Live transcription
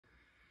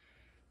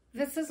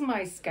This is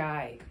my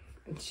Skye,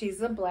 and she's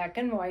a black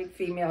and white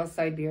female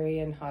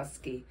Siberian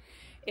Husky.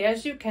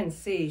 As you can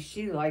see,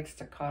 she likes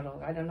to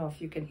cuddle. I don't know if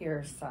you can hear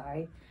her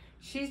sigh.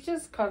 She's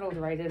just cuddled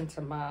right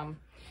into mom.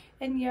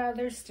 And yeah,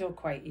 they're still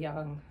quite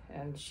young,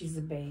 and she's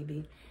a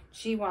baby.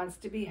 She wants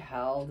to be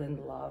held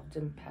and loved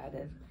and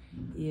petted.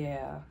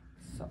 Yeah,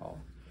 so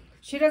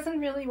she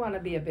doesn't really want to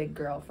be a big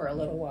girl for a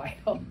little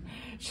while.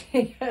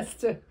 She has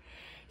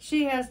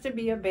to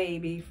be a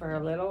baby for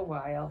a little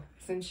while.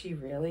 Isn't she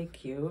really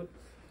cute?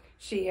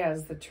 She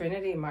has the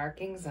trinity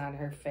markings on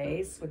her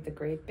face with the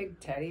great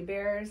big teddy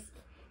bears.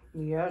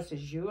 Yes,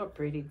 is you a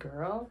pretty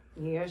girl?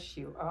 Yes,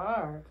 you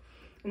are.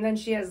 And then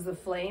she has the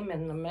flame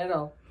in the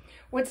middle.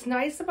 What's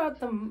nice about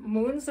the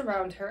moons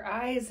around her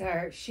eyes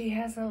are she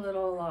has a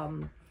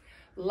little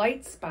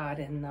light spot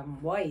in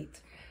them, white.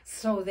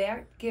 So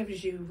that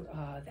gives you,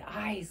 the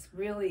eyes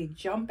really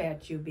jump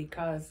at you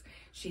because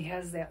she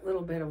has that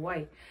little bit of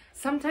white.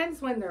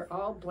 Sometimes when they're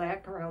all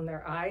black around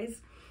their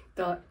eyes,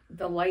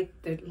 the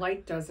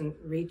light doesn't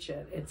reach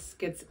it. It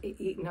gets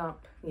eaten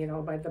up, you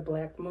know, by the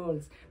black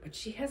moons. But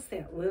she has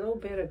that little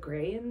bit of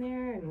gray in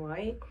there and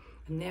white,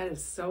 and that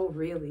is so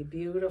really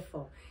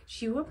beautiful.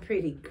 She a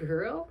pretty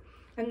girl.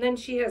 And then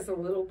she has a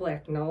little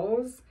black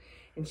nose,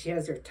 and she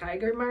has her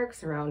tiger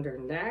marks around her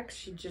neck.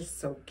 She's just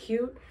so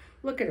cute.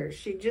 Look at her.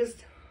 She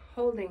just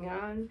holding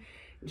on,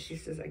 and she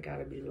says, I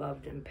gotta be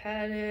loved and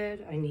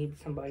petted. I need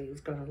somebody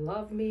who's gonna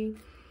love me.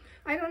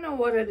 I don't know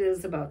what it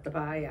is about the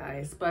bi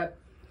eyes, but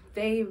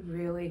they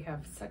really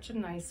have such a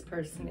nice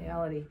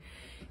personality.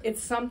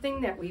 It's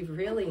something that we've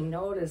really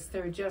noticed.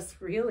 They're just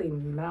really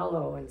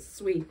mellow and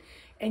sweet.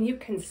 And you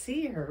can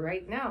see her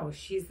right now.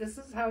 This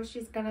is how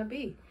she's gonna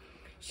be.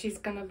 She's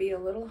gonna be a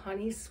little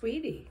honey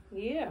sweetie.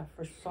 Yeah,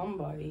 for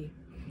somebody.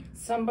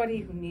 Somebody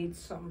who needs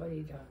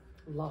somebody to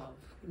love.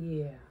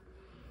 Yeah.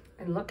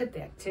 And look at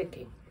that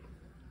ticking.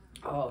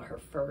 Oh, her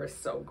fur is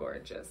so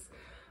gorgeous.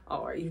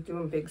 Oh, are you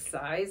doing big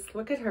size?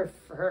 Look at her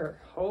fur.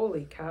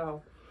 Holy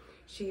cow.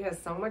 She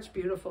has so much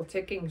beautiful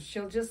ticking.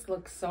 She'll just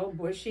look so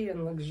bushy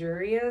and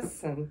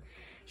luxurious, and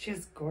she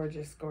has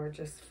gorgeous,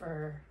 gorgeous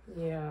fur.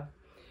 Yeah.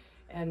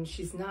 And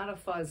she's not a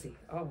fuzzy.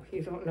 Oh,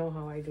 you don't know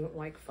how I don't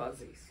like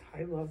fuzzies.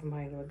 I love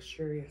my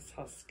luxurious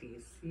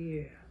huskies.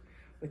 Yeah.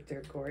 With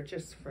their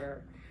gorgeous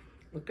fur.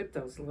 Look at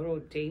those little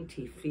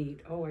dainty feet.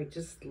 Oh, I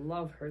just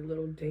love her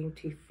little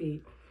dainty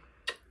feet.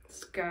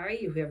 Skye,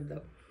 you have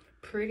the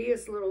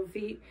prettiest little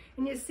feet.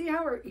 And you see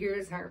how her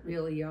ears aren't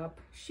really up?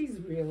 She's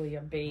really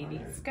a baby.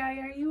 Skye,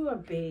 are you a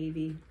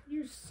baby?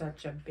 You're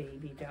such a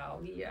baby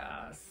doll.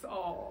 Yes.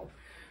 Oh,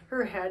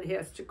 her head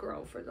has to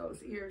grow for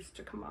those ears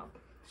to come up.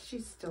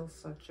 She's still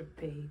such a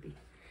baby.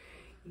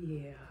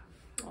 Yeah.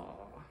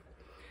 Oh.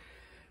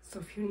 So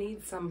if you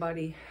need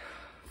somebody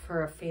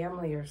for a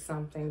family or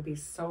something, be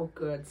so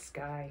good,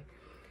 Skye.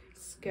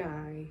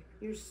 Skye,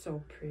 you're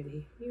so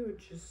pretty. You're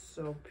just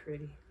so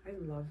pretty. I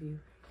love you.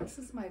 This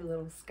is my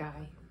little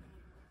Skye.